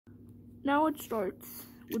Now it starts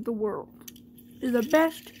with the world. It's the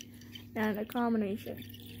best and a combination.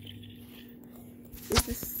 It's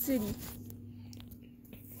a city.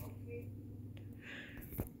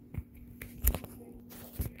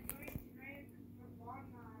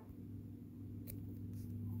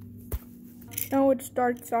 Now it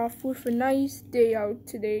starts off with a nice day out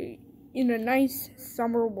today in a nice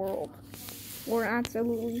summer world. Where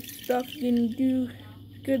absolutely stuff can do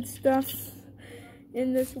good stuff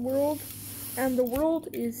in this world, and the world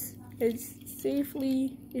is as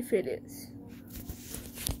safely if it is.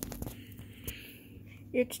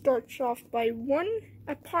 It starts off by one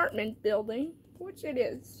apartment building, which it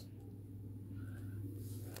is.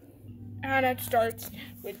 And it starts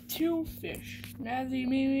with two fish, Nazi,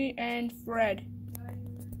 Mimi, and Fred.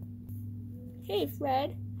 Hey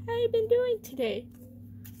Fred, how you been doing today?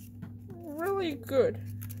 Really good.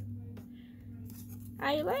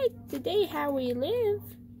 I like today how we live.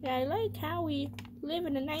 I like how we live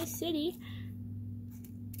in a nice city.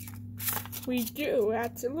 We do,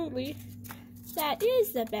 absolutely. That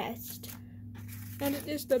is the best. And it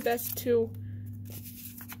is the best too.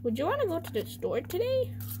 Would you want to go to the store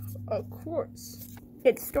today? Of course.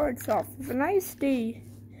 It starts off with a nice day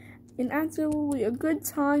and absolutely a good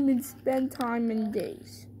time and spend time in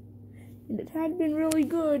days. And it had been really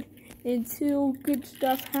good until good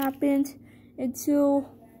stuff happened, until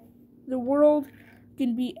the world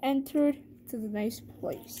can be entered to the nice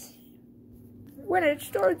place. When it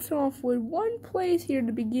starts off with one place here at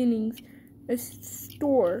the beginnings, a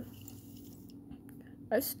store.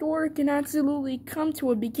 A store can absolutely come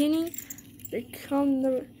to a beginning to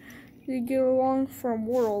get along from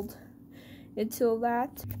world until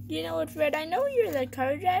that. You know what, Fred? I know you're the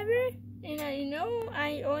car driver, and I know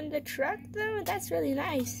I own the truck, though. That's really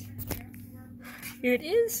nice. It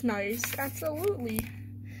is nice, absolutely.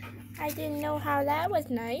 I didn't know how that was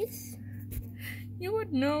nice. You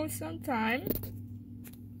would know sometime.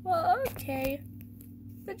 Well, okay.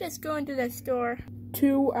 Let's just go into the store.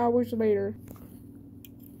 2 hours later.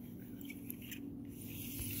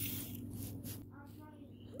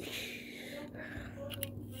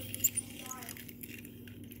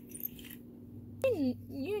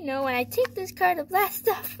 You know, when I take this car to blast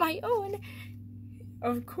off my own.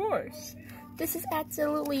 Of course. This is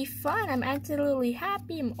absolutely fun. I'm absolutely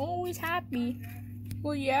happy. I'm always happy.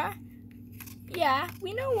 Well, yeah. Yeah,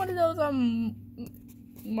 we know one of those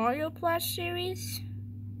Mario Plus series.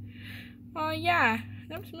 Yeah,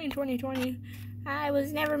 that was me in 2020. I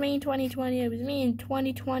was never me in 2020. It was me in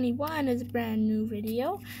 2021 as a brand new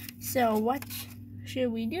video. So what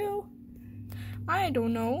should we do? I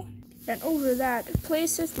don't know. And over that,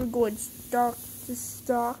 places we're going stock to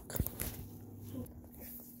stock.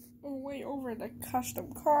 Way over the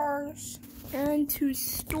custom cars, and to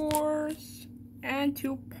stores, and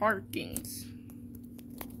to parkings.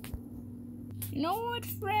 You know what,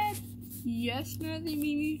 Fred? Yes, Nazi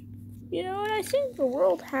Mimi? You know what, I think the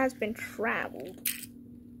world has been traveled.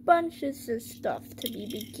 Bunches of stuff to the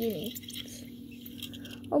beginnings.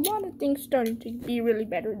 A lot of things starting to be really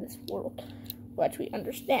better in this world, which we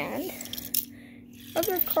understand.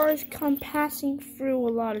 Other cars come passing through a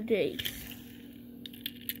lot of days.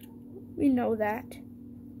 We know that.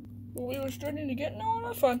 We were starting to get on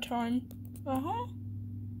a fun time.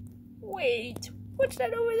 Wait, what's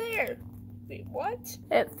that over there? Wait, what?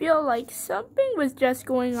 It feels like something was just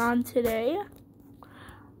going on today.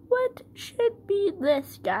 What should be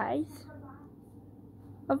this, guys?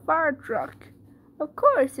 A fire truck. Of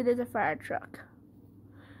course it is a fire truck.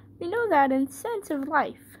 We know that in Sense of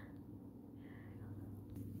Life.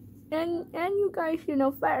 And you guys should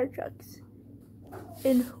know fire trucks.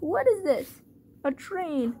 And what is this? A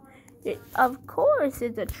train. Of course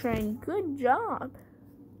it's a train. Good job.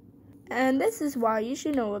 And this is why you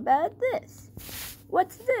should know about this.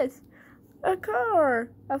 What's this? A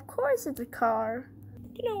car. Of course it's a car.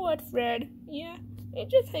 You know what, Fred? Yeah,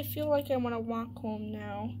 I feel like I want to walk home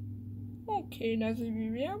now. Okay, Nazi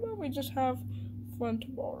Baby, how about we just have fun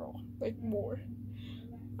tomorrow? Like more.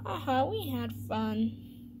 We had fun.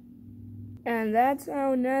 And that's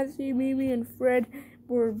how Nazi, Mimi, and Fred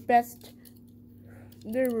were best.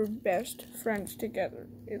 They were best friends together.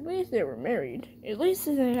 At least they were married. At least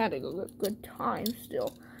they had a good time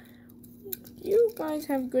still. Do you guys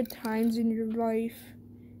have good times in your life?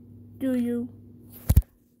 Do you?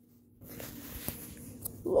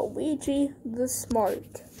 Luigi the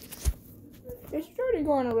Smart. It's starting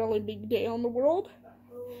on a really big day on the world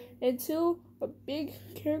until a big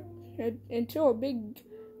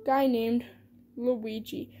guy named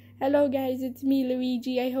Luigi. Hello guys, it's me,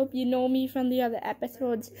 Luigi. I hope you know me from the other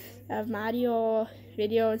episodes of Mario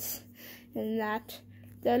videos and that.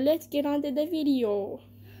 So let's get on to the video.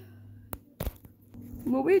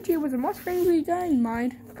 Luigi was the most friendly guy in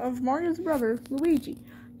mind of Mario's brother, Luigi.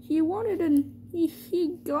 He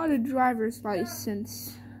got a driver's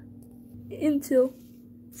license until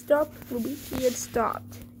Luigi had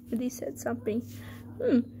stopped, and he said something.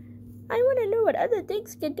 I want to know what other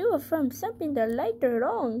things can do from something that light or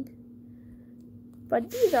wrong.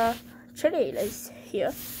 But these are trailers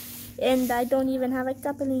here, and I don't even have a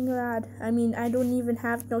coupling rod. I mean, I don't even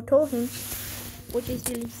have no tow hitch, which is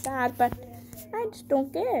really sad, but I just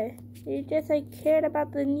don't care. It's just I cared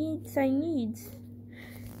about the needs I need.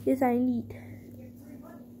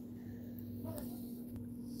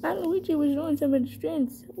 And Luigi was doing something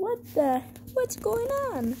strange. What's going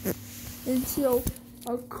on? Until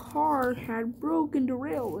a car had broken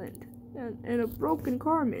derailment and a broken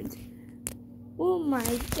carment. Oh my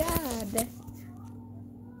god.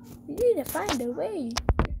 We need to find a way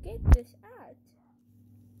to get this out.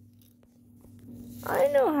 I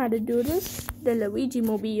know how to do this. The Luigi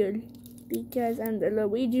Mobile. Because I'm the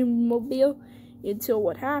Luigi Mobile until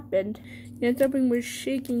what happened. And something was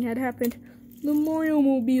shaking had happened. The Mario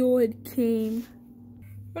Mobile had came.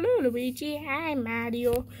 Hello Luigi. Hi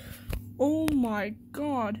Mario. Oh my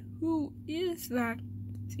god. Who is that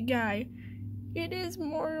guy? It is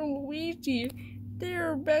Mario and Luigi. They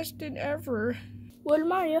are best than ever. Well,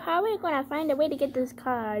 Mario, how are we gonna find a way to get this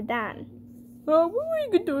car done? What are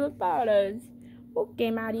you gonna do about us?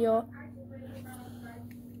 Okay, Mario.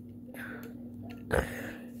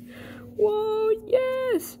 Whoa,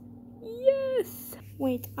 yes! Yes!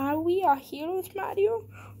 Wait, are we our heroes, Mario?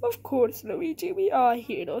 Of course, Luigi, we are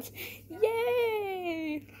heroes.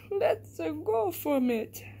 Yay! Let's go from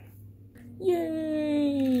it.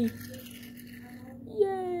 Yay!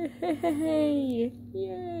 Yay!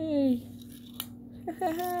 Yay!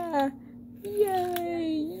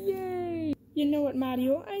 Yay! Yay! You know what,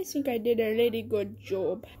 Mario? I think I did a really good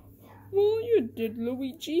job. Well, you did,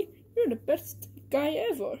 Luigi. You're the best guy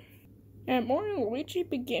ever. And Mario and Luigi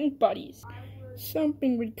became buddies.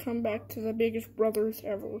 Something would come back to the biggest brothers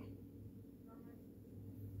ever.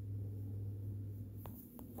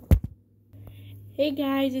 Hey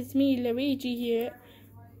guys, it's me, Luigi here.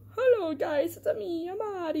 Hello guys, it's me,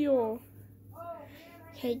 Mario.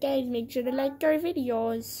 Hey guys, make sure to like our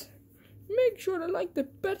videos. Make sure to like the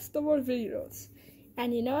best of our videos.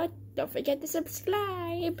 And you know what? Don't forget to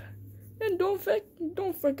subscribe. And don't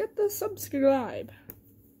forget to subscribe.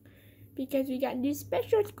 Because we got new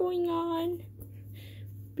specials going on.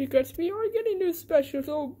 Because we are getting new specials.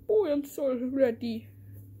 Oh boy, I'm so ready.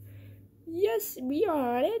 Yes, we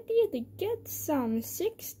are ready to get some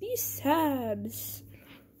 60 subs.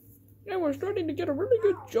 And we're starting to get a really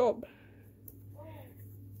good job.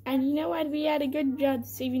 And you know what? We had a good job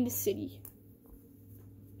saving the city.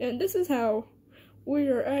 And this is how we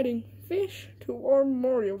are adding fish to our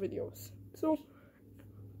Mario videos. So,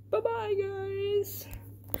 bye-bye, guys.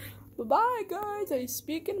 Bye-bye, guys. I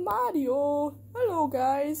speak in Mario. Hello,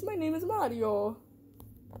 guys. My name is Mario.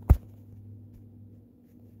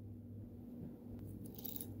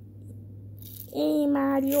 Hey,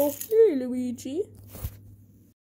 Mario. Hey, Luigi.